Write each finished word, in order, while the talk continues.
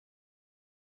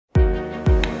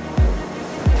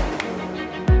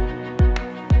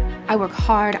I work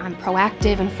hard, I'm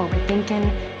proactive and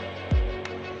forward-thinking.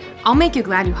 I'll make you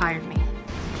glad you hired me.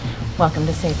 Welcome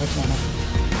to Savor, Gianna.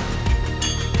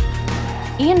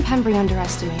 Ian Pembry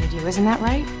underestimated you, isn't that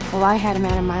right? Well, I had a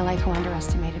man in my life who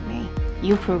underestimated me.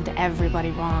 You proved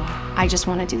everybody wrong. I just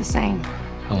want to do the same.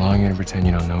 How long are you gonna pretend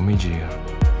you don't know me, Gia?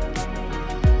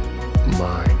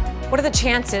 Mine. What are the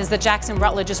chances that Jackson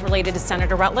Rutledge is related to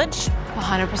Senator Rutledge?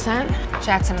 100%.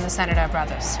 Jackson and the Senator are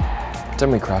brothers.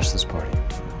 Then we crashed this party.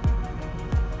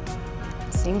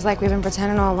 Seems like we've been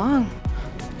pretending all along.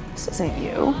 This isn't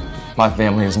you. My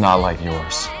family is not like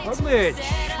yours. Rutledge.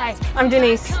 Hi, I'm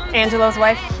Denise, Angelo's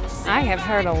wife. I have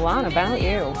heard a lot about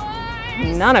you.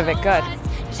 None of it good.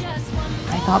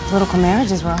 I thought political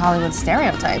marriages were a Hollywood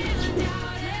stereotype.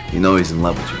 You know he's in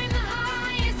love with you.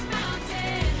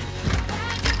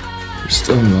 You're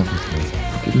still in love with me.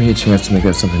 Give me a chance to make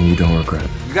that something you don't regret.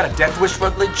 You got a death wish,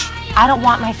 Rutledge? I don't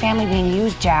want my family being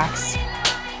used, Jax.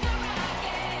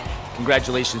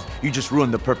 Congratulations, you just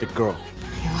ruined the perfect girl.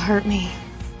 You'll hurt me.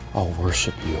 I'll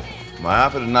worship you. My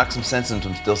offer to knock some sense into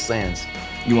him still stands.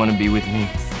 You want to be with me?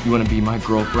 You want to be my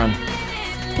girlfriend?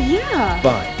 Yeah.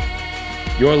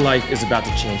 Fine. Your life is about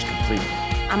to change completely.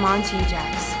 I'm on to you,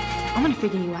 Jax. I'm gonna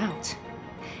figure you out.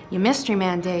 Your mystery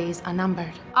man days are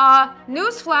numbered.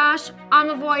 Newsflash, I'm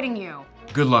avoiding you.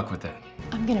 Good luck with that.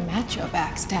 I'm gonna match your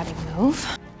backstabbing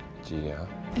move Gia.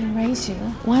 and raise you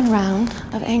one round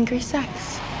of angry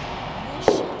sex.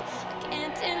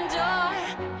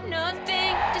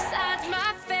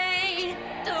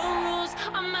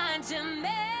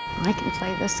 I can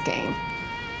play this game,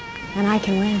 and I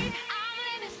can win.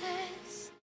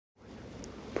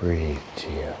 Breathe,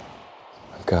 Gia.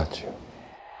 I've got you.